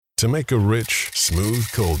To make a rich,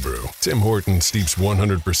 smooth cold brew, Tim Hortons steeps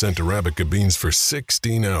 100% Arabica beans for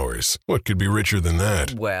 16 hours. What could be richer than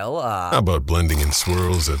that? Well, How about blending in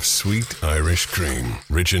swirls of sweet Irish cream?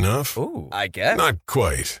 Rich enough? Ooh, I guess. Not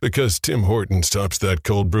quite, because Tim Hortons tops that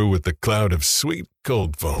cold brew with the cloud of sweet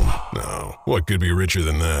cold foam. Now, what could be richer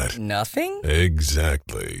than that? Nothing?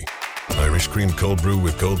 Exactly. Irish cream cold brew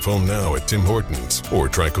with cold foam now at Tim Hortons. Or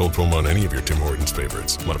try cold foam on any of your Tim Hortons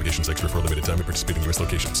favorites. Modifications extra for a limited time at participating U.S.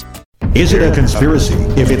 locations. Is it a conspiracy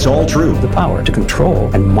if it's all true? The power to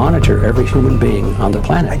control and monitor every human being on the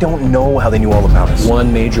planet. I don't know how they knew all about us.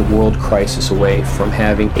 One major world crisis away from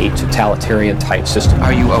having a totalitarian type system.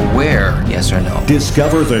 Are you aware, yes or no?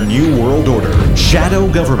 Discover the New World Order.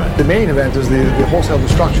 Shadow government. The main event is the wholesale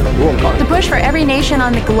destruction of the world economy. The push for every nation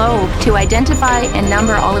on the globe to identify and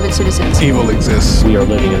number all of its citizens. Evil exists. We are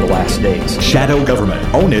living in the last days. Shadow government.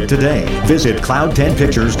 Own it today. Visit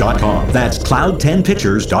cloud10pictures.com. That's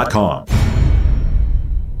cloud10pictures.com.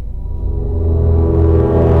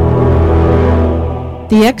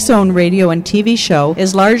 The X-Zone radio and TV show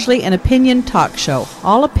is largely an opinion talk show.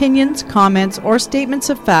 All opinions, comments, or statements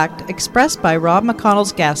of fact expressed by Rob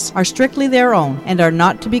McConnell's guests are strictly their own and are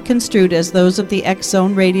not to be construed as those of the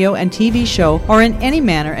X-Zone radio and TV show or in any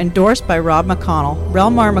manner endorsed by Rob McConnell,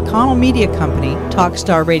 Relmar McConnell Media Company,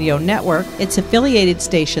 Talkstar Radio Network, its affiliated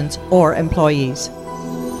stations, or employees.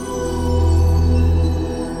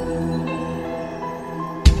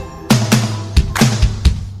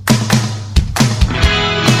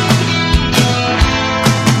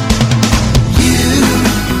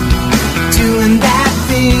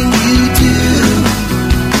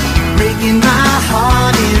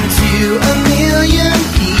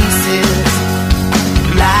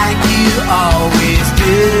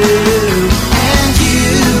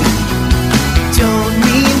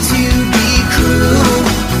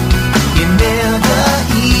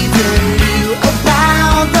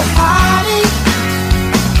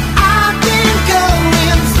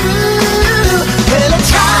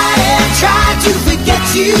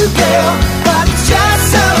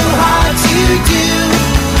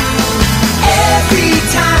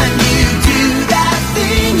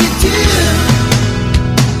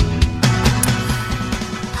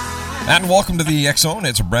 Welcome to the X-Zone.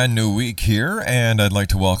 It's a brand new week here, and I'd like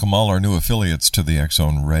to welcome all our new affiliates to the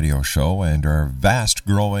X-Zone radio show and our vast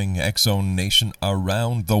growing X-Zone nation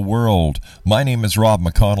around the world. My name is Rob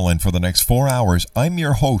McConnell, and for the next 4 hours, I'm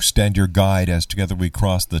your host and your guide as together we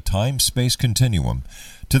cross the time-space continuum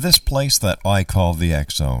to this place that I call the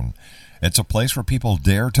X-Zone. It's a place where people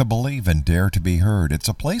dare to believe and dare to be heard. It's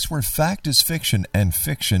a place where fact is fiction and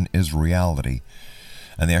fiction is reality.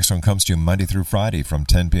 And the X-Zone comes to you Monday through Friday from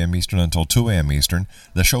 10 p.m. Eastern until 2 a.m. Eastern.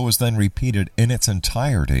 The show is then repeated in its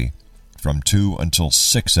entirety from 2 until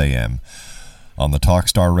 6 a.m. on the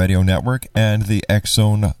Talkstar Radio Network and the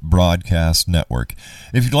X-Zone Broadcast Network.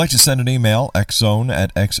 If you'd like to send an email,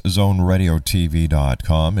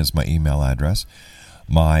 xzone@xzoneradiotv.com is my email address.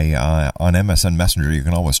 On MSN Messenger, you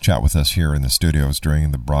can always chat with us here in the studios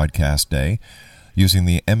during the broadcast day using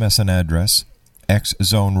the MSN address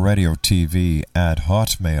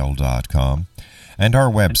xzoneradiotv@hotmail.com and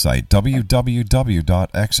our website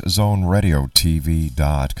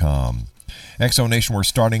www.xzoneradiotv.com. X-Zone Nation, we're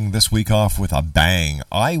starting this week off with a bang.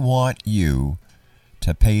 I want you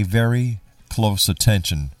to pay very close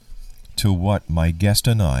attention to what my guest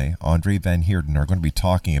and I, Andre Van Heerden, are going to be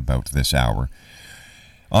talking about this hour.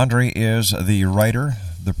 Andre is the writer,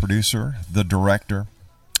 the producer, the director,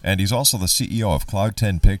 and he's also the CEO of Cloud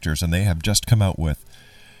 10 Pictures, and they have just come out with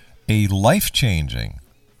a life-changing,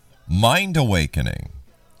 mind-awakening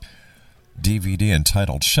DVD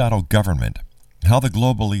entitled Shadow Government, How the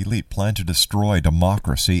Global Elite Plan to Destroy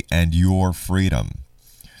Democracy and Your Freedom.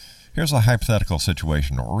 Here's a hypothetical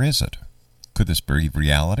situation, or is it? Could this be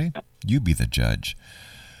reality? You be the judge.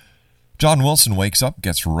 John Wilson wakes up,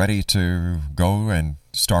 gets ready to go and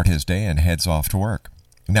start his day, and heads off to work.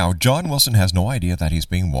 Now, John Wilson has no idea that he's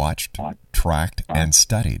being watched, tracked, and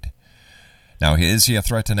studied. Now, is he a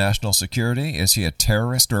threat to national security? Is he a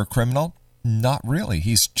terrorist or a criminal? Not really.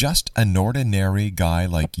 He's just an ordinary guy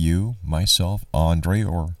like you, myself, Andre,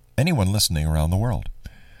 or anyone listening around the world.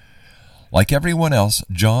 Like everyone else,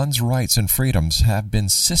 John's rights and freedoms have been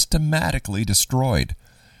systematically destroyed.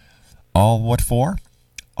 All what for?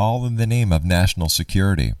 All in the name of national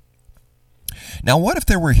security. Now, what if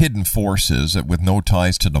there were hidden forces with no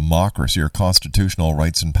ties to democracy or constitutional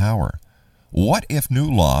rights and power? What if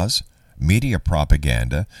new laws, media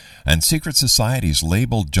propaganda, and secret societies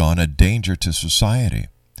labeled John a danger to society?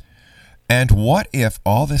 And what if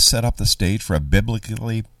all this set up the stage for a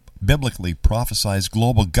biblically prophesized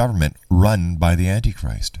global government run by the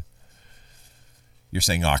Antichrist? You're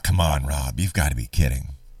saying, oh, come on, Rob, you've got to be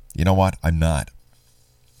kidding. You know what? I'm not.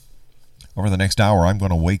 Over the next hour, I'm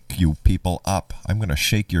going to wake you people up. I'm going to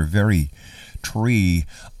shake your very tree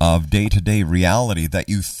of day-to-day reality that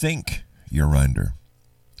you think you're under.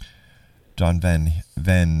 John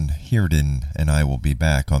Van Heerden and I will be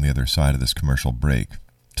back on the other side of this commercial break,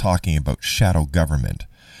 talking about shadow government,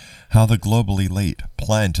 how the global elite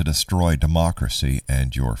plan to destroy democracy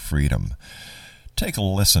and your freedom. Take a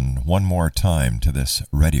listen one more time to this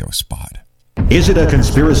radio spot. Is it a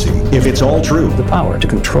conspiracy if it's all true? The power to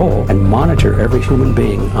control and monitor every human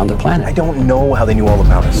being on the planet. I don't know how they knew all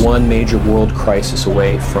about us. One major world crisis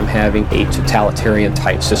away from having a totalitarian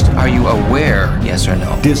type system. Are you aware, yes or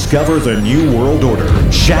no? Discover the New World Order.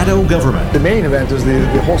 Shadow government. The main event is the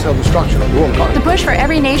wholesale destruction of the world economy. The push for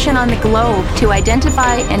every nation on the globe to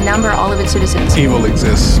identify and number all of its citizens. Evil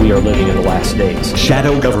exists. We are living in the last days.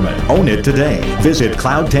 Shadow government. Own it today. Visit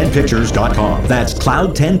cloud10pictures.com. That's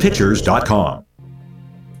cloud10pictures.com.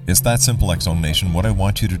 It's that simple, X-Zone Nation. What I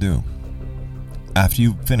want you to do, after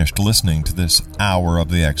you've finished listening to this hour of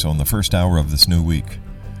the X-Zone, the first hour of this new week,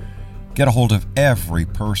 get a hold of every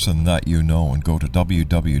person that you know and go to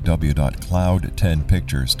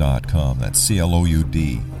www.cloud10pictures.com. That's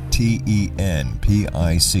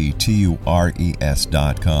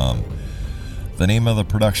cloud10pictures.com. The name of the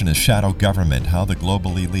production is Shadow Government, How the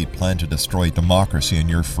Global Elite Plan to Destroy Democracy and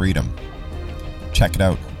Your Freedom. Check it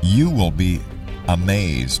out. You will be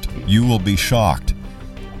amazed. You will be shocked.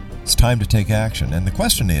 It's time to take action. And the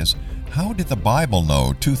question is, how did the Bible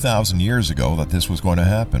know 2,000 years ago that this was going to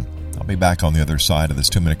happen? I'll be back on the other side of this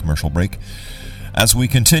 2-minute commercial break as we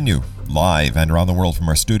continue live and around the world from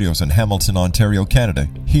our studios in Hamilton, Ontario, Canada,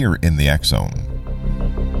 here in the X-Zone.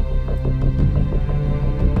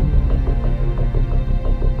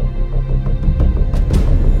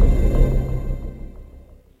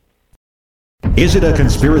 Is it a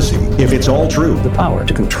conspiracy if it's all true? The power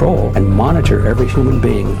to control and monitor every human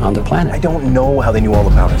being on the planet. I don't know how they knew all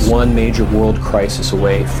about us. One major world crisis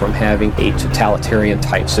away from having a totalitarian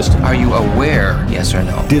type system. Are you aware, yes or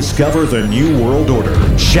no? Discover the New World Order.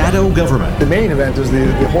 Shadow government. The main event is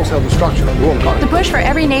the wholesale destruction of the world economy. The push for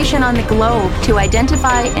every nation on the globe to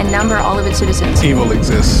identify and number all of its citizens. Evil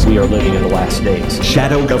exists. We are living in the last days.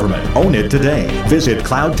 Shadow government. Own it today. Visit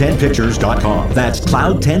cloud10pictures.com. That's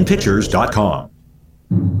cloud10pictures.com.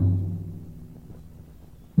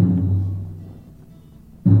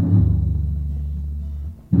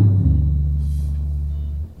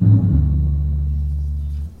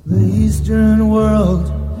 The Eastern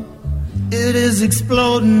world, it is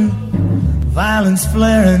exploding, violence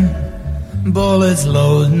flaring, bullets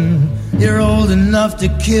loading. You're old enough to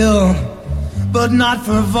kill, but not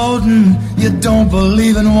for voting. You don't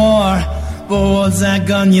believe in war, but what's that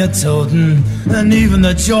gun you're toting? And even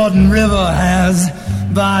the Jordan River has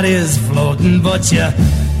bodies floating, but you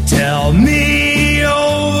tell me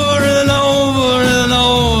over and over and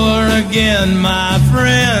over again, my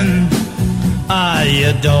friend,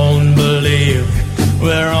 you don't believe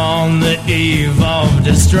we're on the eve of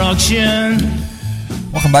destruction.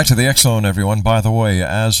 Welcome back to the X-Zone, everyone. By the way,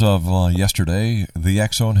 as of yesterday, the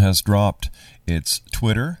X-Zone has dropped its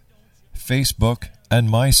Twitter, Facebook, and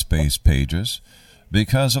MySpace pages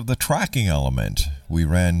because of the tracking element. We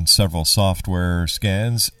ran several software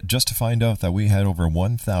scans just to find out that we had over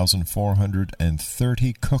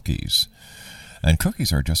 1,430 cookies. And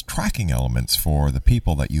cookies are just tracking elements for the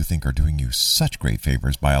people that you think are doing you such great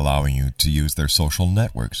favors by allowing you to use their social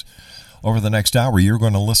networks. Over the next hour, you're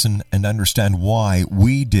going to listen and understand why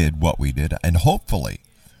we did what we did, and hopefully,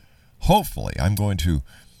 I'm going to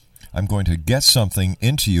get something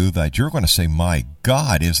into you that you're going to say, my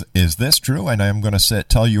God, is this true? And I'm going to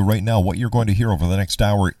tell you right now, what you're going to hear over the next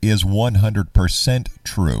hour is 100%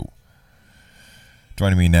 true.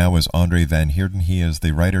 Joining me now is Andre Van Heerden. He is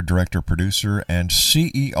the writer, director, producer, and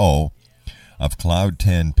CEO of Cloud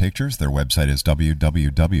 10 Pictures. Their website is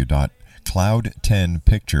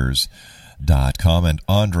www.cloud10pictures.com. And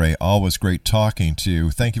Andre, always great talking to you.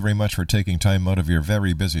 Thank you very much for taking time out of your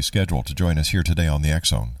very busy schedule to join us here today on the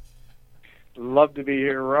X-Zone. Love to be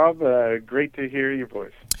here, Rob. Great to hear your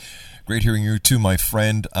voice. Great hearing you too, my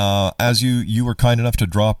friend. As you were kind enough to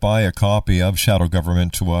drop by a copy of Shadow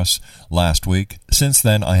Government to us last week. Since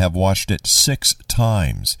then, I have watched it 6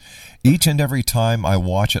 times. Each and every time I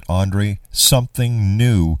watch it, Andre, something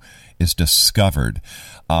new is discovered.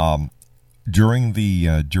 During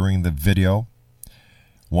the video,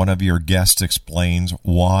 one of your guests explains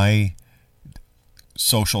why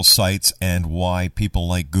social sites and why people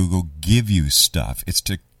like Google give you stuff. It's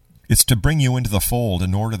It's to bring you into the fold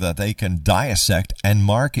in order that they can dissect and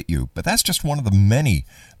market you. But that's just one of the many,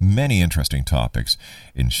 many interesting topics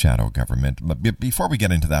in shadow government. But before we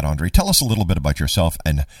get into that, Andre, tell us a little bit about yourself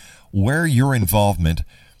and where your involvement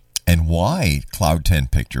and why Cloud 10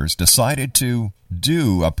 Pictures decided to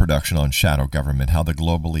do a production on shadow government, how the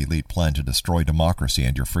global elite plan to destroy democracy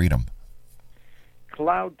and your freedom.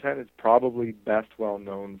 Cloud 10 is probably best well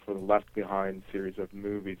known for the Left Behind series of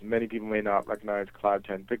movies. Many people may not recognize Cloud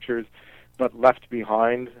 10 Pictures, but Left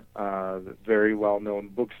Behind, very well-known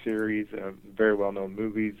book series, very well-known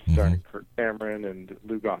movies starring Kirk Cameron and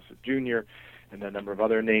Lou Gossett Jr. and a number of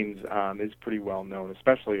other names, is pretty well-known,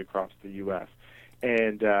 especially across the U.S.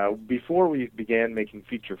 And before we began making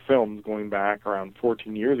feature films, going back around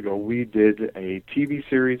 14 years ago, we did a TV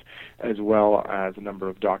series as well as a number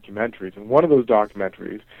of documentaries. And one of those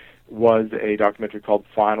documentaries was a documentary called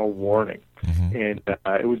Final Warning. And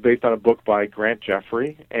it was based on a book by Grant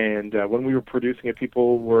Jeffrey. And when we were producing it,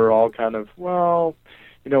 people were all kind of, well,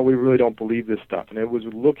 we really don't believe this stuff. And it was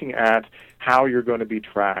looking at how you're going to be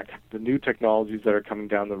tracked, the new technologies that are coming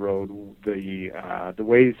down the road, the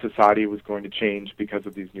way society was going to change because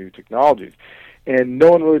of these new technologies. And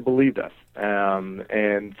no one really believed us.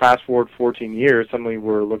 And fast forward 14 years, suddenly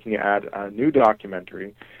we're looking at a new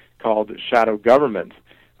documentary called Shadow Government,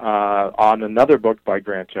 on another book by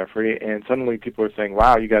Grant Jeffrey, and suddenly people are saying,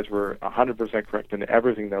 wow, you guys were 100% correct in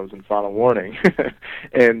everything that was in Final Warning.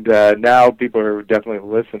 And now people are definitely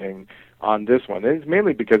listening on this one. And it's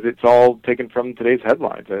mainly because it's all taken from today's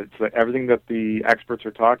headlines. It's like everything that the experts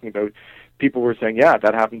are talking about. People were saying, yeah,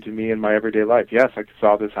 that happened to me in my everyday life. Yes, I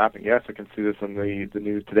saw this happen. Yes, I can see this on the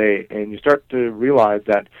news today. And you start to realize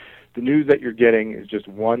that the news that you're getting is just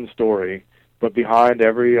one story, but behind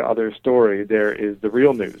every other story, there is the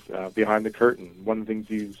real news, behind the curtain. One of the things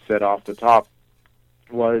you said off the top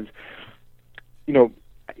was,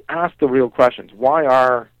 ask the real questions. Why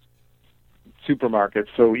are supermarkets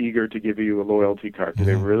so eager to give you a loyalty card? Do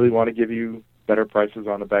they really want to give you better prices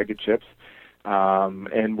on a bag of chips?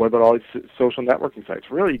 And what about all these social networking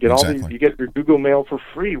sites? Really, you get all these, you get your Google Mail for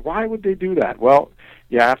free. Why would they do that? Well,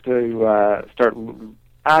 you have to start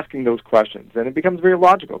asking those questions, and it becomes very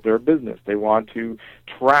logical. They're a business. They want to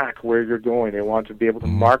track where you're going. They want to be able to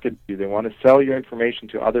market you. They want to sell your information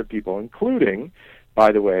to other people, including,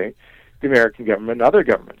 by the way, the American government and other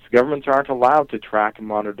governments. Governments aren't allowed to track and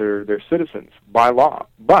monitor their citizens by law,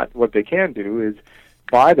 but what they can do is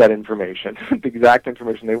buy that information, the exact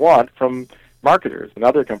information they want, from marketers and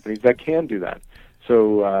other companies that can do that.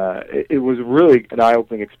 So it was really an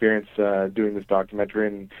eye-opening experience doing this documentary,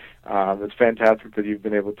 and it's fantastic that you've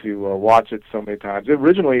been able to watch it so many times.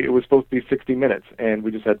 Originally, it was supposed to be 60 minutes, and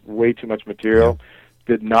we just had way too much material.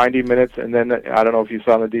 Did 90 minutes, and then I don't know if you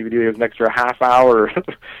saw on the DVD, there was an extra half-hour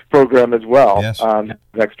program as well,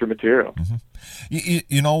 extra material.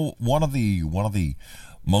 One of the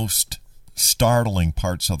most startling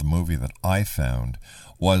parts of the movie that I found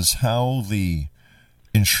was how the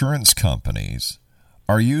insurance companies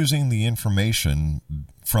are using the information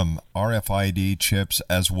from RFID chips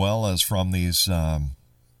as well as from these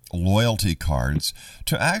loyalty cards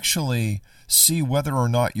to actually see whether or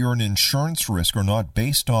not you're an insurance risk or not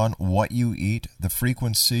based on what you eat, the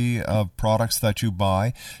frequency of products that you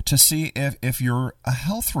buy, to see if you're a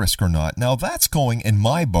health risk or not. Now, that's going, in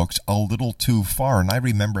my books, a little too far. And I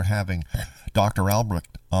remember having Dr.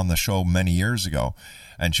 Albrecht on the show many years ago,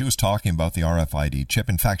 and she was talking about the RFID chip.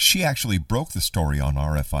 In fact, she actually broke the story on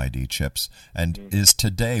RFID chips and is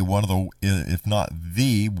today one of the, if not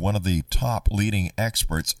the, one of the top leading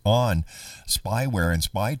experts on spyware and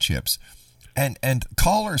spy chips. And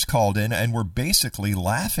callers called in and were basically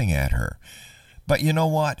laughing at her. But you know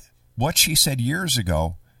what? What she said years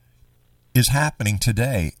ago is happening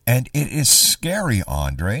today, and it is scary,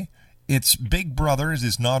 Andre. It's Big Brother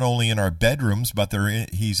is not only in our bedrooms, but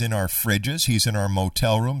he's in our fridges, he's in our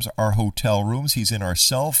motel rooms, our hotel rooms, he's in our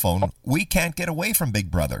cell phone. We can't get away from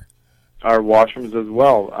Big Brother. Our washrooms as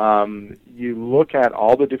well. You look at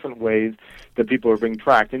all the different ways that people are being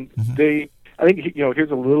tracked, and I think,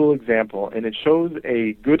 here's a little example, and it shows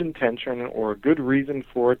a good intention or a good reason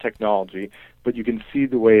for technology, but you can see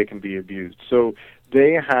the way it can be abused. So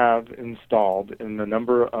they have installed in a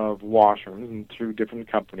number of washrooms and through different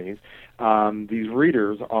companies these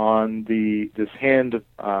readers on this hand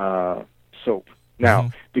soap.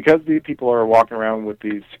 Now, because the people are walking around with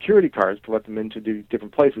these security cards to let them into the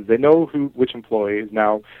different places, they know which employee has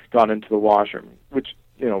now gone into the washroom, which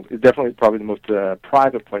is definitely probably the most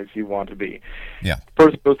private place you want to be. Yeah.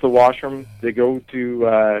 Person goes to the washroom, they go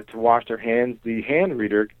to wash their hands. The hand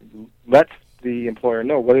reader lets the employer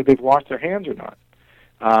know whether they've washed their hands or not.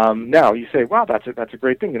 Now, you say, wow, that's a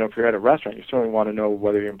great thing. If you're at a restaurant, you certainly want to know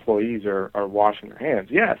whether your employees are washing their hands.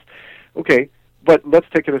 Yes. Okay, but let's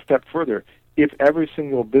take it a step further. If every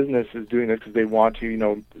single business is doing this because they want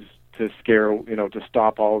to, to scare, to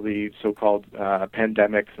stop all the so-called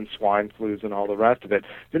pandemics and swine flus and all the rest of it,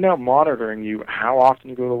 they're now monitoring you, how often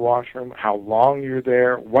you go to the washroom, how long you're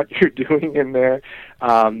there, what you're doing in there.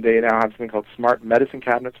 They now have something called smart medicine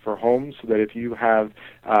cabinets for homes, so that if you have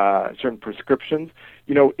certain prescriptions,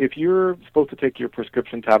 if you're supposed to take your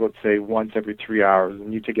prescription tablet, say, once every 3 hours,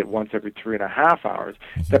 and you take it once every 3.5 hours,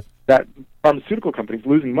 that pharmaceutical company's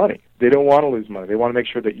losing money. They don't want to lose money. They want to make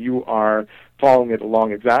sure that you are following it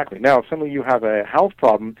along exactly. Now, if suddenly you have a health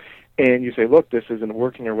problem and you say, look, this isn't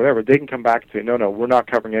working or whatever, they can come back and say, no, we're not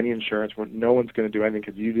covering any insurance. No one's going to do anything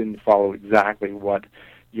because you didn't follow exactly what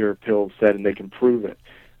your pills said, and they can prove it.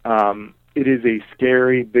 It is a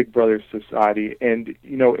scary Big Brother society, and,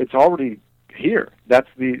 it's already here. That's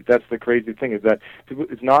the crazy thing, is that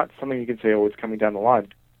it's not something you can say, oh, it's coming down the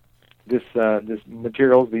line. This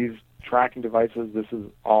materials, these tracking devices, this is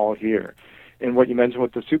all here. And what you mentioned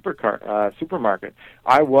with the supermarket,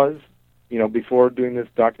 I was, before doing this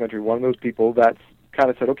documentary, one of those people that kind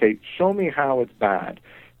of said, okay, show me how it's bad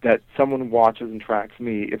that someone watches and tracks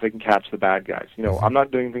me if they can catch the bad guys. I'm not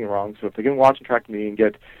doing anything wrong, so if they can watch and track me and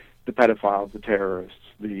get the pedophiles, the terrorists,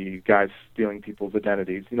 the guys stealing people's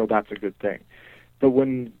identities, that's a good thing. But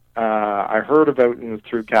when I heard about,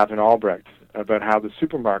 through Catherine Albrecht, about how the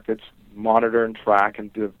supermarkets monitor and track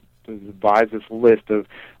and devise this list of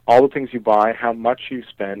all the things you buy, how much you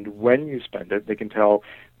spend, when you spend it. They can tell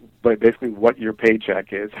basically what your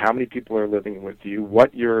paycheck is, how many people are living with you,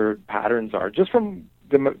 what your patterns are, just from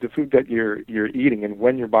the food that you're eating and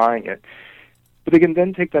when you're buying it. But they can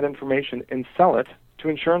then take that information and sell it to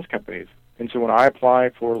insurance companies. And so when I apply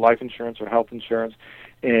for life insurance or health insurance,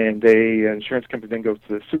 and the insurance company then goes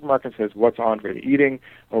to the supermarket and says, what's Andre eating?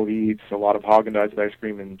 Oh, he eats a lot of Haagen-Dazs ice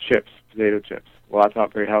cream and chips, potato chips. Well, that's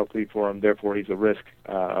not very healthy for him. Therefore, he's a risk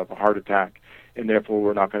of a heart attack, and therefore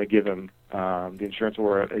we're not going to give him the insurance,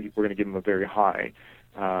 or we're going to give him a very high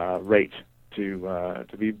rate to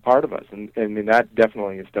be part of us. And that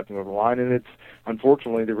definitely is stepping over the line, and it's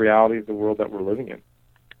unfortunately the reality of the world that we're living in.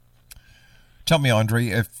 Tell me, Andre,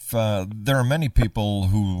 if there are many people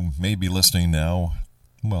who may be listening now.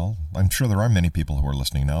 Well, I'm sure there are many people who are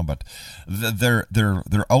listening now, but their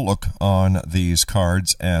outlook on these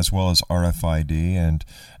cards, as well as RFID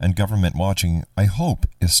and government watching, I hope,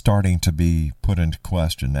 is starting to be put into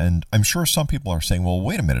question. And I'm sure some people are saying, well,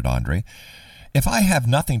 wait a minute, Andre. If I have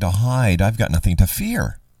nothing to hide, I've got nothing to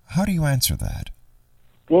fear. How do you answer that?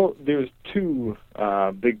 Well, there's two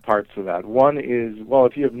big parts of that. One is, well,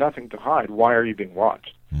 if you have nothing to hide, why are you being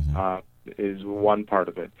watched? Is one part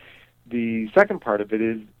of it. The second part of it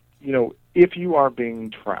is, if you are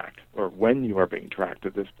being tracked, or when you are being tracked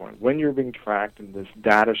at this point, when you're being tracked and this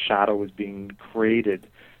data shadow is being created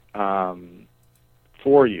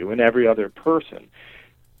for you and every other person,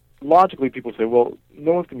 logically people say, well,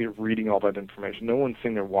 no one's going to be reading all that information. No one's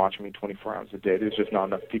sitting there watching me 24 hours a day. There's just not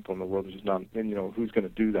enough people in the world. There's just not, who's going to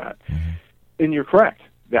do that? And you're correct.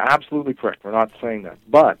 They're absolutely correct. We're not saying that.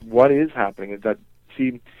 But what is happening is that,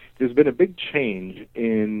 there's been a big change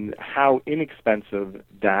in how inexpensive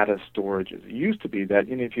data storage is. It used to be that,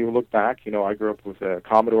 if you look back, I grew up with a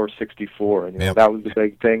Commodore 64, and that was the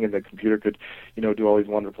big thing, and the computer could, do all these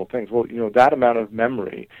wonderful things. Well, that amount of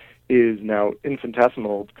memory is now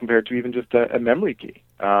infinitesimal compared to even just a memory key.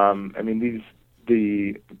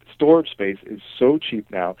 The storage space is so cheap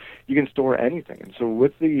now, you can store anything. And so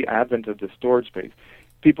with the advent of the storage space,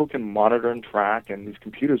 people can monitor and track, and these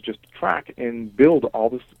computers just track and build all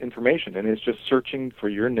this information. And it's just searching for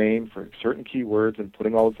your name, for certain keywords, and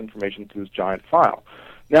putting all this information into this giant file.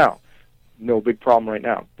 Now, no big problem right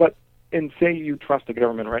now. But, and say you trust the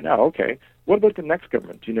government right now, okay, what about the next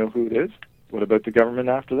government? Do you know who it is? What about the government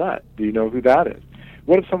after that? Do you know who that is?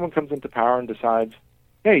 What if someone comes into power and decides,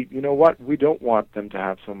 hey, you know what, we don't want them to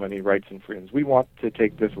have so many rights and freedoms. We want to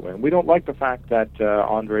take this away. And we don't like the fact that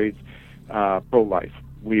Andre's pro-life.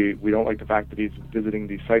 We don't like the fact that he's visiting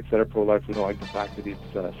these sites that are pro-life. We don't like the fact that he's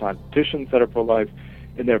signed petitions that are pro-life,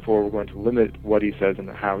 and therefore we're going to limit what he says and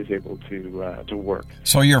how he's able to work.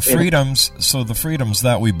 So your freedoms, the freedoms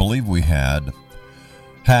that we believe we have,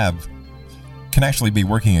 can actually be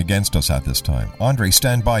working against us at this time. Andre,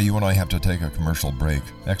 stand by. You and I have to take a commercial break.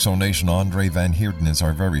 Exonation Andre Van Heerden is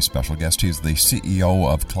our very special guest. He's the CEO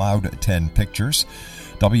of Cloud 10 Pictures.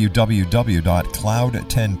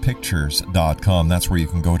 www.cloud10pictures.com. That's where you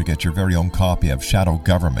can go to get your very own copy of Shadow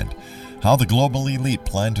Government, How the Global Elite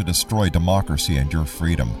Plan to Destroy Democracy and Your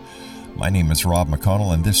Freedom. My name is Rob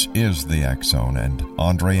McConnell, and this is the X Zone. And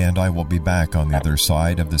Andre and I will be back on the other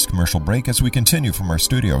side of this commercial break as we continue from our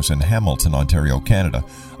studios in Hamilton, Ontario, Canada,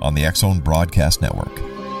 on the X Zone Broadcast Network.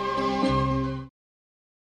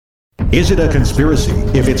 Is it a conspiracy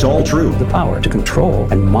if it's all true? The power to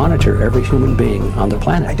control and monitor every human being on the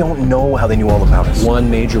planet. I don't know how they knew all about us.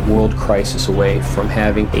 One major world crisis away from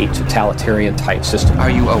having a totalitarian type system. Are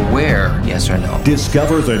you aware, yes or no?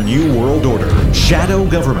 Discover the New World Order. Shadow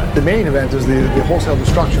government. The main event is the wholesale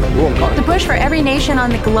destruction of the world economy. The push for every nation on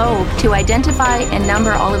the globe to identify and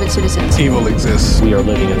number all of its citizens. Evil exists. We are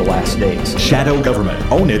living in the last days. Shadow government.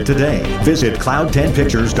 Own it today. Visit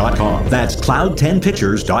cloud10pictures.com. That's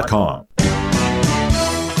cloud10pictures.com.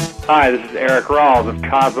 Hi, this is Eric Rawls of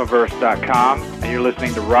Cosmoverse.com, and you're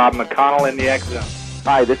listening to Rob McConnell in the X Zone.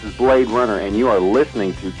 Hi, this is Blade Runner, and you are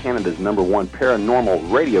listening to Canada's #1 paranormal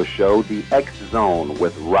radio show, The X Zone,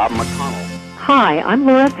 with Rob McConnell. Hi, I'm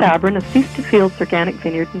Laura Sabrin of Feast to Fields Organic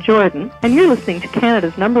Vineyard in Jordan, and you're listening to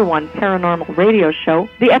Canada's #1 paranormal radio show,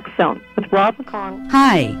 The X Zone, with Rob McConnell.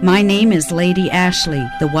 Hi, my name is Lady Ashley,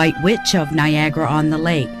 the White Witch of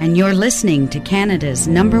Niagara-on-the-Lake, and you're listening to Canada's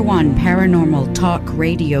 #1 paranormal talk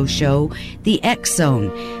radio show, The X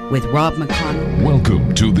Zone, with Rob McConnell.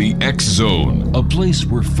 Welcome to The X Zone, a place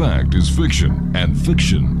where fact is fiction and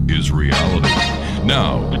fiction is reality.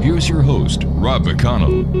 Now, here's your host, Rob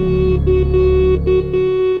McConnell.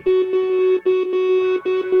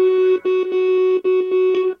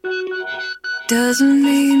 Doesn't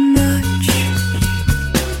mean much.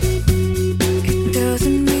 It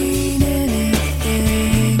doesn't mean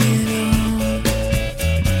anything at all.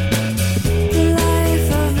 The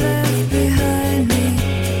life I've left behind me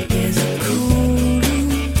is a cold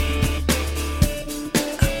room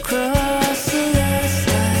across the last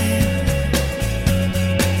line.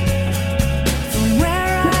 From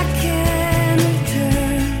where I can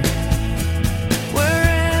return,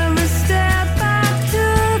 where every step I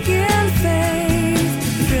took in faith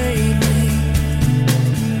betrayed me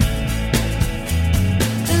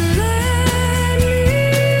and let me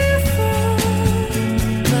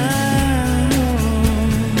from my home.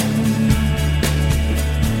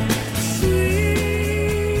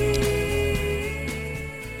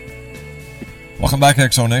 Welcome back,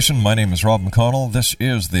 X Zone Nation. My name is Rob McConnell. This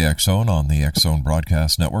is the X Zone on the X Zone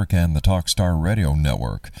Broadcast Network and the Talkstar Radio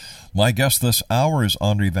Network. My guest this hour is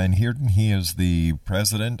Andre Van Heerden. He is the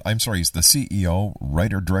he's the CEO,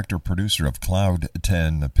 writer, director, producer of Cloud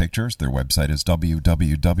 10 Pictures. Their website is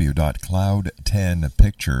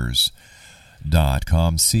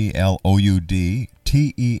www.cloud10pictures.com,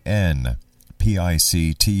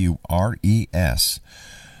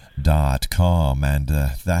 CLOUDTENPICTURES.com, and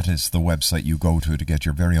that is the website you go to get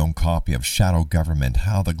your very own copy of Shadow Government,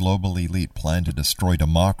 How the Global Elite Plan to Destroy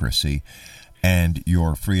Democracy and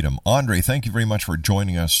Your Freedom. Andre, thank you very much for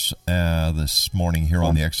joining us this morning here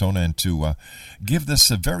on the X Zone, and to give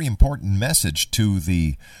this a very important message to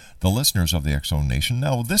the listeners of the X Zone Nation.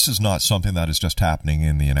 Now, this is not something that is just happening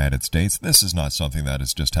in the United States. This is not something that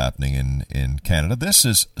is just happening in Canada. This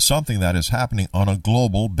is something that is happening on a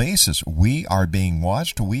global basis. We are being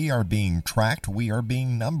watched, we are being tracked, we are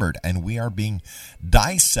being numbered, and we are being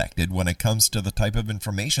dissected when it comes to the type of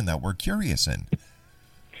information that we're curious in.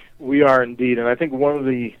 We are indeed, and I think one of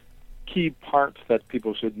the key parts that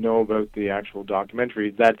people should know about the actual documentary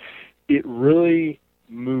is that it really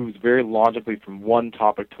moves very logically from one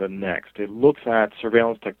topic to the next. It looks at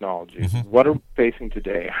surveillance technology. What are we facing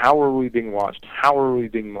today? How are we being watched? How are we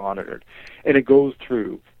being monitored? And it goes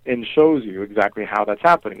through and shows you exactly how that's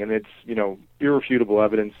happening. And it's, irrefutable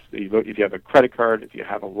evidence. If you have a credit card, if you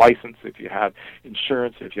have a license, if you have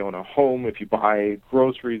insurance, if you own a home, if you buy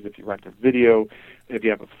groceries, if you rent a video, if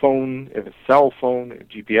you have a phone, if a cell phone, a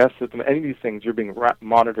GPS system, any of these things, you're being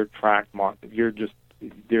monitored, tracked,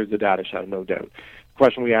 there's the data shadow, no doubt. The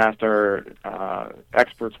question we asked our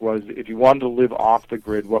experts was, if you wanted to live off the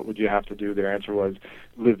grid, what would you have to do? Their answer was,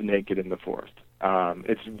 live naked in the forest.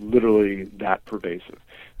 It's literally that pervasive.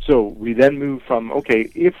 So we then move from, okay,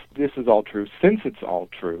 if this is all true, since it's all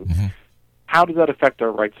true, how does that affect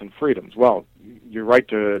our rights and freedoms? Well, your right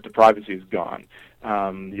to privacy is gone.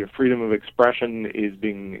 Your freedom of expression is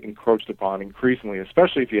being encroached upon increasingly,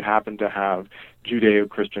 especially if you happen to have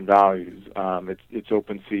Judeo-Christian values. It's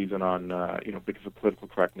open season on, because of political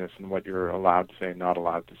correctness and what you're allowed to say and not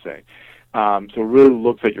allowed to say. So it really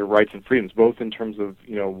looks at your rights and freedoms, both in terms of,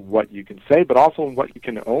 what you can say, but also in what you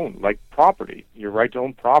can own, like property. Your right to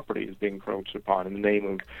own property is being encroached upon in the name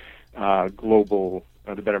of the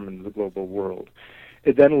betterment of the global world.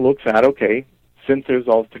 It then looks at, okay, since there's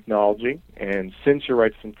all this technology, and since your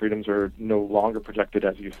rights and freedoms are no longer protected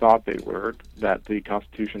as you thought they were, that the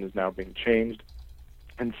Constitution is now being changed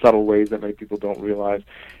in subtle ways that many people don't realize,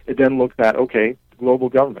 it then looks at, okay, global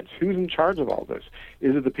governments. Who's in charge of all this?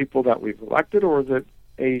 Is it the people that we've elected, or is it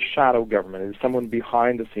a shadow government? Is someone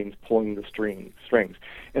behind the scenes pulling the strings?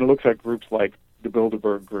 And it looks at groups like the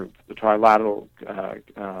Bilderberg Group, the Trilateral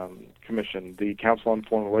Commission, the Council on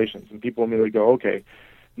Foreign Relations, and people immediately go, okay,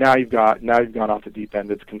 now you've gone off the deep end.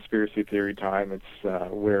 It's conspiracy theory time.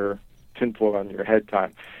 It's wear tinfoil on your head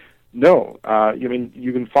time. No,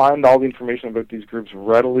 you can find all the information about these groups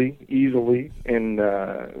readily, easily in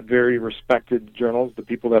very respected journals. The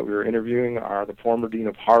people that we were interviewing are the former dean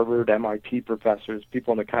of Harvard, MIT professors,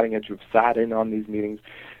 people on the cutting edge who've sat in on these meetings.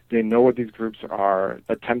 They know what these groups are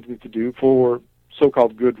attempting to do for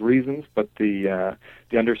so-called good reasons, but the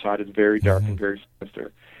underside is very dark and very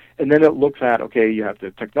sinister. And then it looks at, okay, you have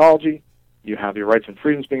the technology, you have your rights and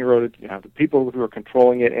freedoms being eroded, you have the people who are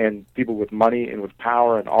controlling it, and people with money and with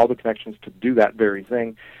power and all the connections to do that very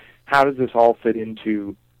thing. How does this all fit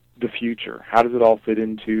into the future? How does it all fit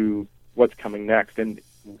into what's coming next? And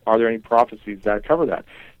are there any prophecies that cover that?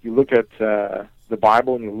 You look at the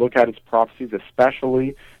Bible and you look at its prophecies,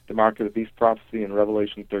 especially the mark of the beast prophecy in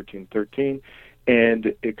Revelation 13:13,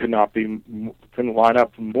 and it couldn't line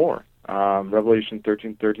up more. Revelation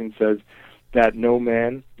 13:13 says that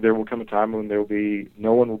there will come a time when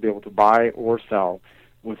no one will be able to buy or sell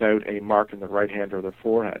without a mark in the right hand or their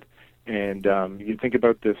forehead. And you think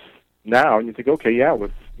about this now, and you think, okay, yeah,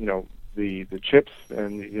 with the chips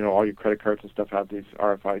and all your credit cards and stuff have these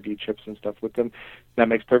RFID chips and stuff with them. That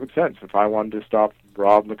makes perfect sense. If I wanted to stop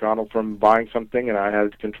Rob McConnell from buying something and I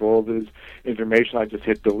had control of his information, I just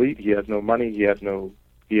hit delete. He has no money. He's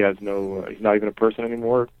not even a person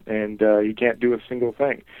anymore, and he can't do a single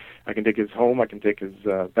thing. I can take his home, I can take his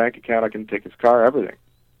bank account, I can take his car, everything.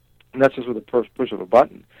 And that's just with a push of a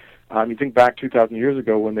button. You think back 2,000 years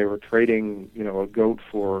ago when they were trading, a goat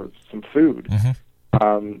for some food.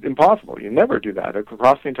 Impossible. You never do that.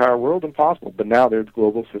 Across the entire world, impossible. But now there's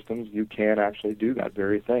global systems. You can actually do that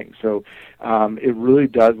very thing. So it really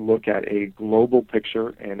does look at a global picture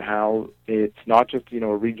and how it's not just,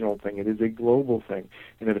 a regional thing. It is a global thing,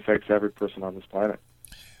 and it affects every person on this planet.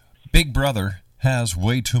 Big Brother has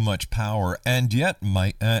way too much power, and yet,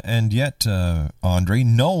 Andre,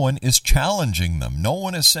 no one is challenging them. No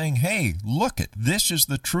one is saying, hey, look, this is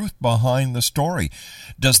the truth behind the story.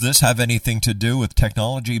 Does this have anything to do with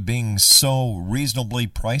technology being so reasonably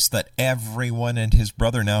priced that everyone and his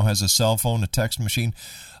brother now has a cell phone, a text machine,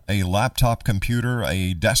 a laptop computer,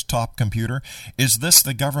 a desktop computer? Is this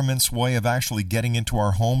the government's way of actually getting into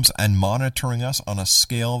our homes and monitoring us on a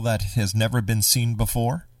scale that has never been seen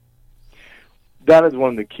before? That is one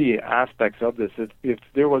of the key aspects of this. If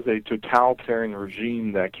there was a totalitarian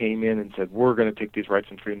regime that came in and said, we're going to take these rights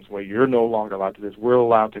and freedoms away, you're no longer allowed to do this, we're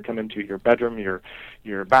allowed to come into your bedroom,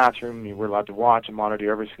 your bathroom, we're allowed to watch and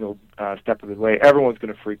monitor every single step of the way, everyone's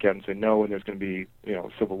going to freak out and say no, and there's going to be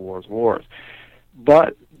civil wars.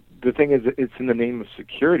 But the thing is, it's in the name of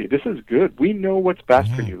security. This is good. We know what's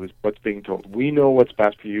best for you is what's being told. We know what's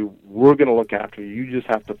best for you. We're going to look after you. You just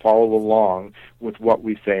have to follow along with what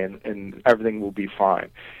we say, and everything will be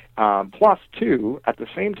fine. Plus, too, at the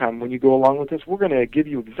same time, when you go along with this, we're going to give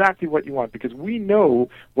you exactly what you want because we know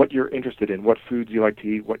what you're interested in, what foods you like to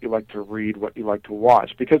eat, what you like to read, what you like to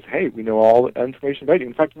watch. Because, hey, we know all the information about you.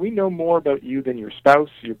 In fact, we know more about you than your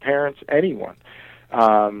spouse, your parents, anyone.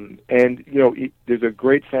 There's a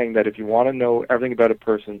great saying that if you want to know everything about a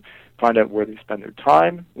person, find out where they spend their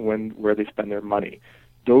time, where they spend their money.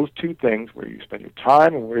 Those two things, where you spend your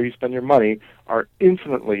time and where you spend your money, are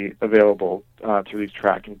infinitely available through these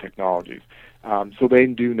tracking technologies. So they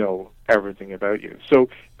do know everything about you. So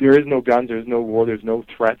there is no guns, there's no war, there's no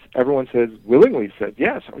threats. Everyone willingly says,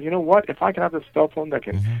 yes, you know what, if I can have this cell phone that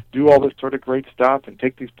can do all this sort of great stuff and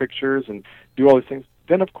take these pictures and do all these things,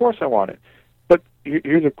 then of course I want it. But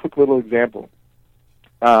here's a quick little example.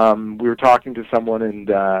 We were talking to someone, and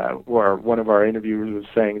one of our interviewers was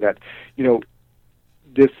saying that,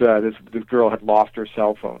 this girl had lost her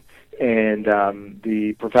cell phone, and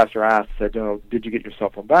the professor said, did you get your cell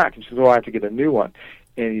phone back? And she says, I have to get a new one.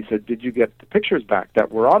 And he said, did you get the pictures back that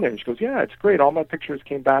were on there? And she goes, yeah, it's great. All my pictures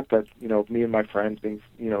came back that, me and my friends being,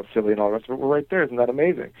 silly and all the rest of it were right there. Isn't that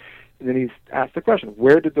amazing? And then he asked the question,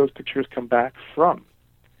 where did those pictures come back from?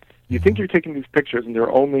 You think you're taking these pictures and they're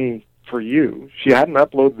only for you. She hadn't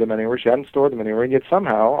uploaded them anywhere. She hadn't stored them anywhere. And yet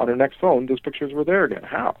somehow on her next phone, those pictures were there again.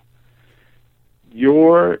 How?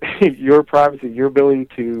 Your privacy, your ability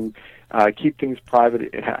to keep things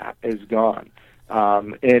private is gone.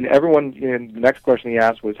 And everyone, the next question he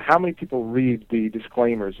asked was, how many people read the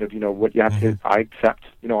disclaimers of, what you have to hit, I accept,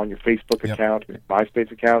 on your Facebook account, your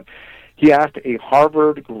MySpace account. He asked a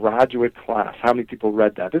Harvard graduate class, how many people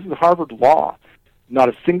read that? This is Harvard Law. Not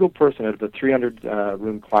a single person out of the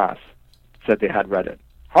 300-room class said they had read it.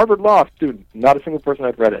 Harvard Law student, not a single person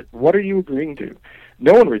had read it. What are you agreeing to?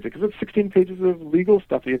 No one reads it because it's 16 pages of legal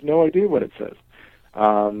stuff. You have no idea what it says.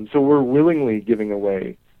 So we're willingly giving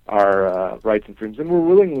away our rights and freedoms, and we're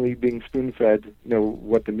willingly being spoon-fed,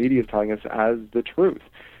 what the media is telling us as the truth,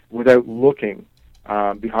 without looking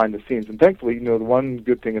behind the scenes. And thankfully, the one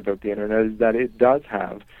good thing about the internet is that it does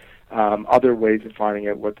have other ways of finding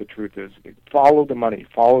out what the truth is. Follow the money.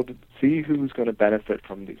 See who's going to benefit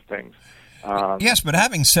from these things. Yes, but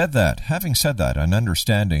having said that, and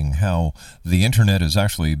understanding how the internet is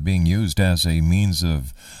actually being used as a means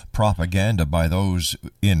of propaganda by those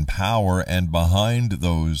in power and behind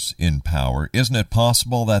those in power, isn't it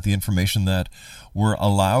possible that the information that we're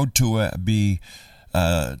allowed to be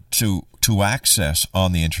to access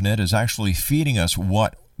on the internet is actually feeding us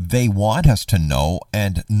what they want us to know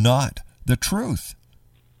and not the truth?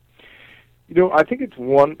 I think it's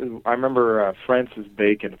one. I remember Francis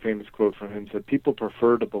Bacon, a famous quote from him, said, "People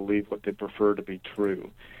prefer to believe what they prefer to be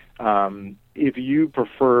true." If you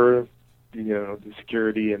prefer, the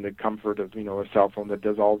security and the comfort of, a cell phone that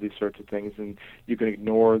does all these sorts of things, and you can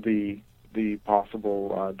ignore the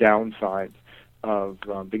possible downsides of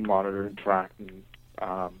being monitored and tracked and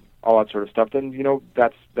all that sort of stuff, then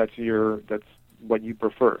that's what you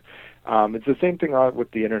prefer. It's the same thing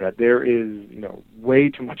with the internet. There is, way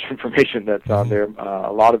too much information that's on there.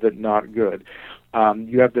 A lot of it not good.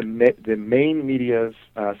 You have the main media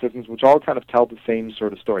systems, which all kind of tell the same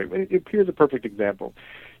sort of story. Here's a perfect example.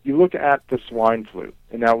 You look at the swine flu,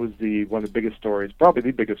 and that was one of the biggest stories, probably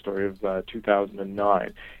the biggest story of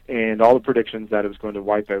 2009, and all the predictions that it was going to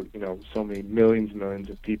wipe out, so many millions and millions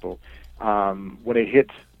of people. When it hit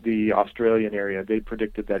the Australian area, they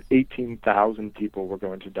predicted that 18,000 people were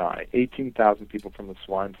going to die. 18,000 people from the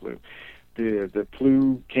swine flu. The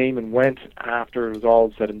flu came and went after it was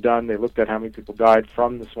all said and done. They looked at how many people died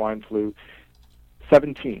from the swine flu.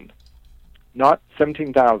 17. Not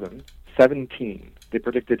 17,000. 17. They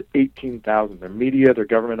predicted 18,000. Their media, their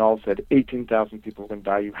government all said 18,000 people were going to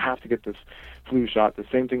die. You have to get this flu shot. The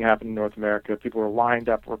same thing happened in North America. People were lined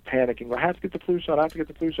up, were panicking. I have to get the flu shot. I have to get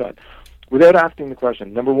the flu shot. Without asking the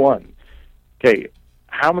question, number one, okay,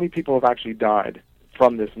 how many people have actually died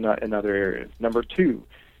from this in other areas? Number two,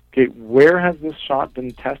 okay, where has this shot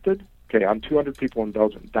been tested? Okay, on 200 people in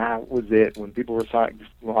Belgium. That was it when people were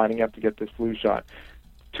lining up to get this flu shot.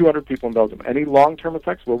 200 people in Belgium. Any long-term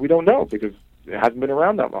effects? Well, we don't know because it hasn't been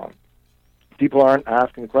around that long. People aren't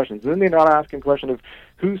asking the questions. Then they're not asking the question of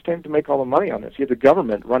who's going to make all the money on this. You have the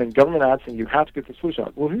government running government ads saying you have to get this flu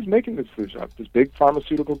shot. Well, who's making this flu shot? This big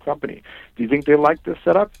pharmaceutical company. Do you think they like this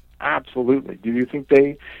setup? Absolutely. Do you think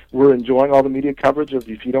they were enjoying all the media coverage of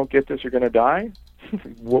if you don't get this, you're going to die?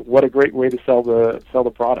 What a great way to sell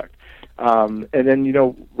the product. And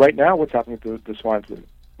then, right now, what's happening with the swine flu?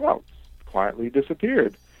 Well, it's quietly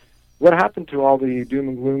disappeared. What happened to all the doom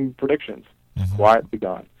and gloom predictions? Quietly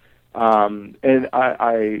gone. And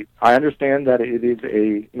I understand that it is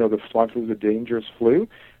the swine flu is a dangerous flu,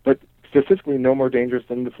 but statistically no more dangerous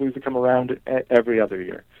than the flus that come around every other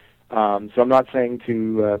year. So I'm not saying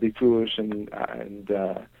to be foolish and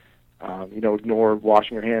ignore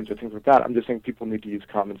washing your hands or things like that. I'm just saying people need to use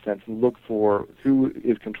common sense and look for who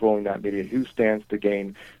is controlling that media, who stands to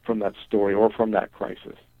gain from that story or from that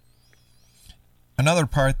crisis. Another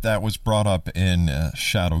part that was brought up in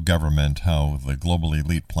Shadow Government, how the global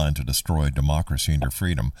elite plan to destroy democracy and your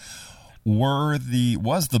freedom,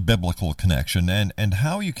 was the biblical connection, and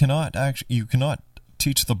how you cannot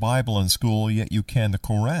teach the Bible in school, yet you can the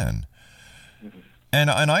Quran.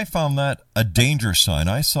 And I found that a danger sign.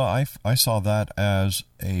 I saw that as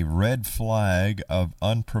a red flag of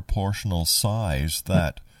unproportional size,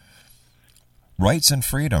 that rights and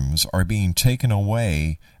freedoms are being taken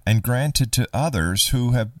away and granted to others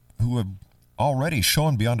who have already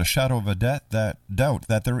shown beyond a shadow of a doubt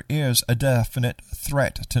that there is a definite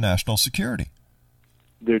threat to national security.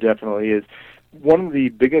 There definitely is. One of the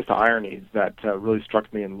biggest ironies that really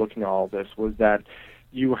struck me in looking at all this was that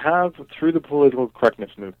you have, through the political correctness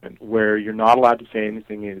movement, where you're not allowed to say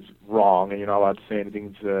anything is wrong, and you're not allowed to say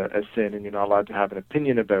anything is a sin, and you're not allowed to have an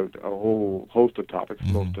opinion about a whole host of topics,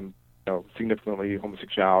 most of significantly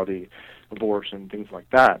homosexuality, abortion, things like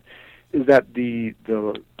that, is that the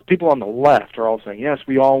people on the left are all saying, yes,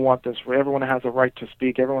 we all want this, everyone has a right to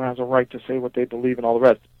speak, everyone has a right to say what they believe and all the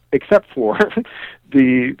rest. except for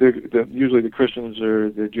the usually the Christians or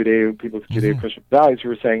the people with Judeo-Christian values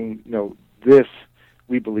who are saying, no, this,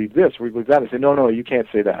 we believe this, we believe that. I say, no, you can't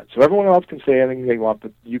say that. So everyone else can say anything they want,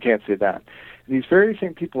 but you can't say that. And these very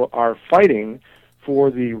same people are fighting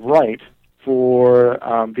for the right for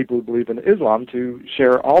people who believe in Islam to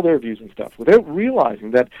share all their views and stuff without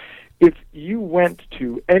realizing that if you went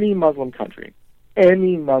to any Muslim country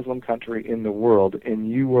in the world,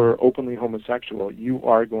 and you were openly homosexual, you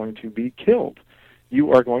are going to be killed.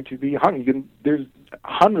 You are going to be hung. There's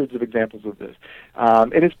hundreds of examples of this,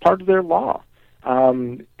 and it's part of their law.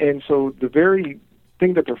 And so the very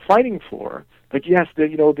thing that they're fighting for, like, yes, the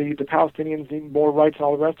Palestinians need more rights and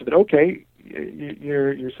all the rest of it. Okay,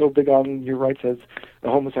 you're so big on your rights as a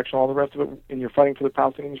homosexual, all the rest of it, and you're fighting for the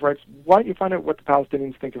Palestinians' rights. Why don't you find out what the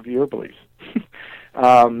Palestinians think of your beliefs?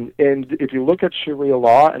 And if you look at Sharia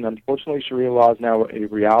law, and unfortunately Sharia law is now a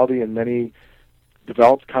reality in many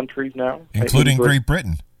developed countries now, including Great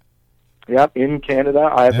Britain. Yeah, in Canada.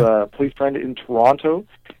 I have a police friend in Toronto,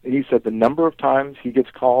 and he said the number of times he gets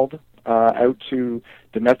called out to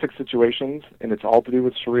domestic situations, and it's all to do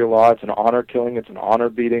with Sharia law. It's an honor killing. It's an honor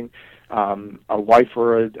beating. A wife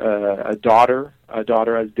or a daughter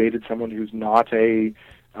has dated someone who's not a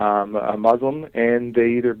Muslim, and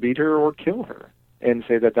they either beat her or kill her and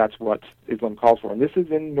say that that's what Islam calls for. And this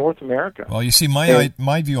is in North America. Well, you see,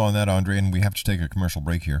 my view on that, Andre, and we have to take a commercial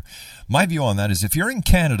break here. My view on that is if you're in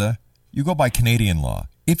Canada, you go by Canadian law.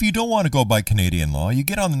 If you don't want to go by Canadian law, you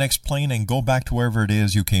get on the next plane and go back to wherever it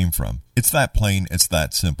is you came from. It's that plain. It's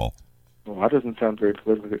that simple. Well, that doesn't sound very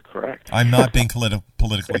politically correct. I'm not being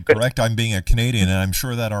politically correct. I'm being a Canadian, and I'm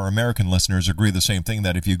sure that our American listeners agree the same thing,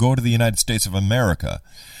 that if you go to the United States of America,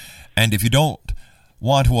 and if you don't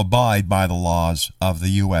want to abide by the laws of the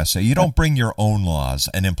USA, you don't bring your own laws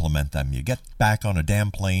and implement them. You get back on a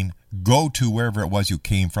damn plane, go to wherever it was you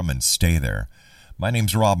came from, and stay there. My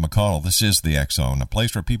name's Rob McConnell. This is the X-Zone, a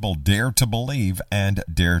place where people dare to believe and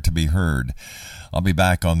dare to be heard. I'll be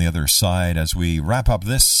back on the other side as we wrap up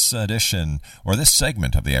this edition, or this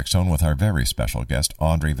segment of the X-Zone, with our very special guest,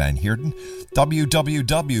 Andre Van Heerden.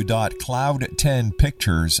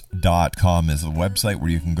 www.cloud10pictures.com is the website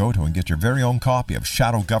where you can go to and get your very own copy of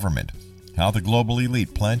Shadow Government, How the Global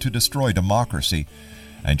Elite Plan to Destroy Democracy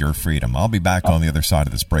and Your Freedom. I'll be back on the other side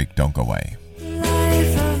of this break. Don't go away.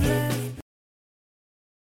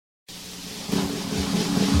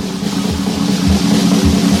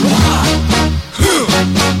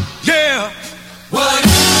 Yeah. What?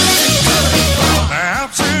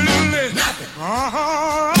 Absolutely nothing.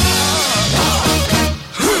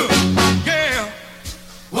 Yeah.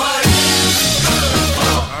 What?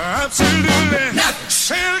 Absolutely nothing.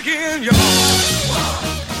 Say it again,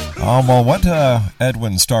 Well, what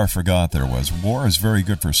Edwin Starr forgot there was war is very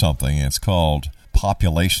good for something. It's called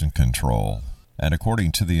population control. And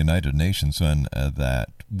according to the United Nations, that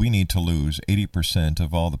we need to lose 80%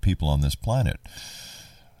 of all the people on this planet.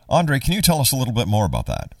 Andre, can you tell us a little bit more about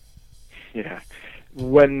that? Yeah.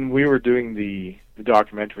 When we were doing the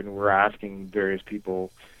documentary and we were asking various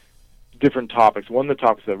people different topics, one of the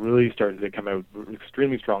topics that really started to come out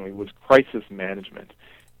extremely strongly was crisis management.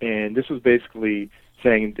 And this was basically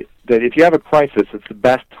saying that if you have a crisis, it's the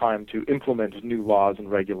best time to implement new laws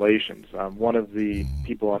and regulations. One of the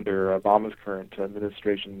people under Obama's current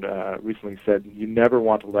administration recently said, you never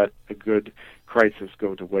want to let a good crisis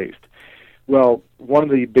go to waste. Well, one of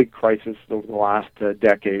the big crises over the last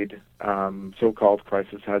decade, so-called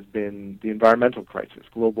crisis, has been the environmental crisis,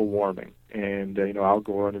 global warming, and Al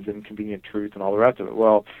Gore and his Inconvenient Truth and all the rest of it.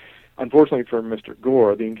 Well, unfortunately for Mr.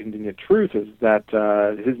 Gore, the inconvenient truth is that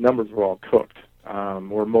his numbers were all cooked,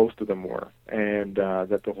 or most of them were, and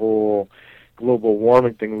that the whole global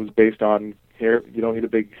warming thing was based on, here, you don't need a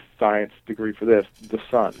big science degree for this, the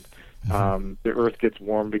sun. The Earth gets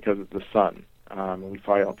warm because of the sun. And we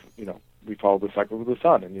follow the cycle of the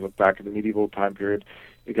sun, and you look back at the medieval time period,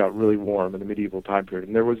 it got really warm in the medieval time period,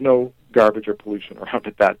 and there was no garbage or pollution around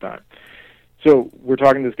at that time. So we're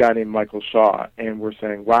talking to this guy named Michael Shaw, and we're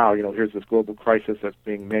saying, wow, here's this global crisis that's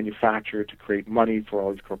being manufactured to create money for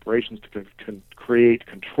all these corporations, to create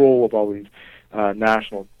control of all these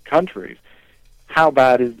national countries. How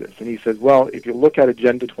bad is this? And he says, well, if you look at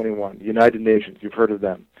Agenda 21, the United Nations, you've heard of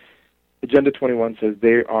them. Agenda 21 says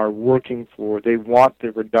they want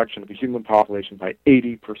the reduction of the human population by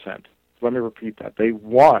 80%. Let me repeat that. They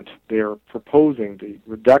are proposing the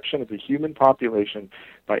reduction of the human population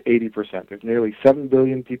by 80%. There's nearly 7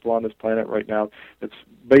 billion people on this planet right now. That's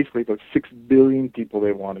basically about 6 billion people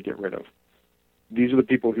they want to get rid of. These are the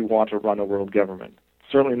people who want to run a world government.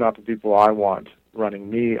 Certainly not the people I want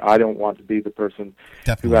running me. I don't want to be the person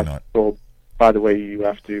who has to control by the way, you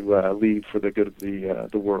have to leave for the good of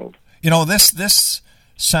the world. This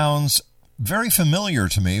sounds very familiar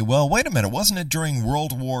to me. Well, wait a minute. Wasn't it during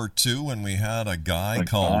World War II when we had a guy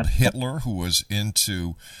called Hitler who was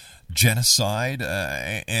into genocide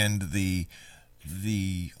and the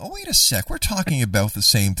oh, wait a sec. We're talking about the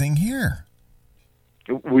same thing here.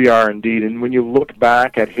 We are indeed. And when you look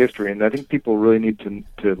back at history, and I think people really need to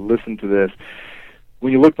listen to this,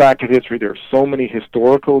 when you look back at history, there are so many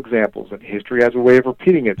historical examples, and history has a way of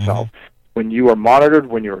repeating itself. Mm-hmm. When you are monitored,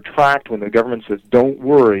 when you're tracked, when the government says, don't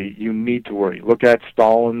worry, you need to worry. Look at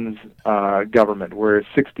Stalin's government, where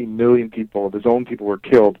 60 million people, of his own people, were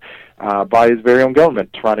killed by his very own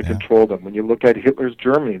government trying to control them. When you look at Hitler's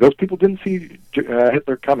Germany, those people didn't see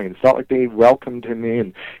Hitler coming. It's not like they welcomed him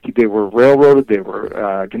in. They were railroaded. They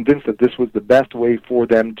were convinced that this was the best way for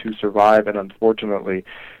them to survive, and unfortunately,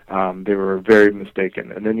 they were very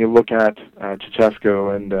mistaken. And then you look at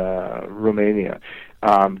Ceausescu and Romania.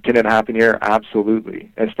 Can it happen here?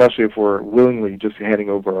 Absolutely, especially if we're willingly just handing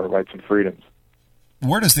over our rights and freedoms.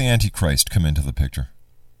 Where does the Antichrist come into the picture?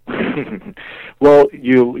 Well,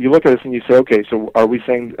 you look at this and you say, okay, so are we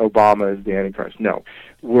saying Obama is the Antichrist? No,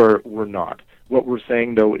 we're not. What we're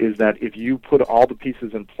saying, though, is that if you put all the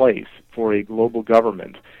pieces in place for a global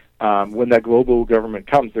government, when that global government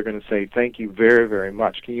comes, they're going to say, thank you very, very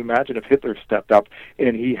much. Can you imagine if Hitler stepped up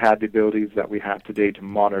and he had the abilities that we have today to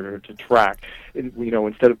monitor, to track? And,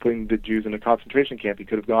 instead of putting the Jews in a concentration camp, he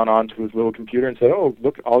could have gone on to his little computer and said, oh,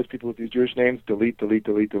 look, all these people with these Jewish names, delete, delete,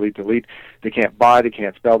 delete, delete, delete. They can't buy, they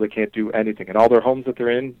can't spell, they can't do anything. And all their homes that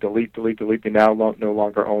they're in, delete, delete, delete. They now no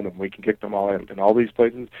longer own them. We can kick them all out. And all these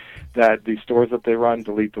places, these stores that they run,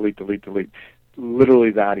 delete, delete, delete, delete.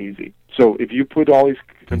 Literally that easy. So if you put all these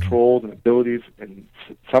controls and abilities in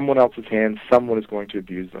someone else's hands, someone is going to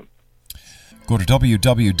abuse them. Go to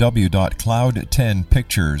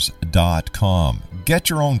www.cloud10pictures.com. Get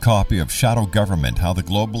your own copy of Shadow Government, How the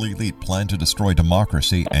Global Elite Plan to Destroy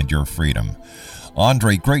Democracy and Your Freedom.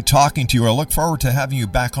 Andre, great talking to you. I look forward to having you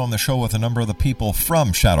back on the show with a number of the people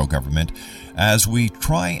from Shadow Government as we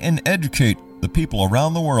try and educate the people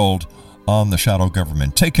around the world on the shadow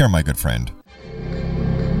government. Take care, my good friend.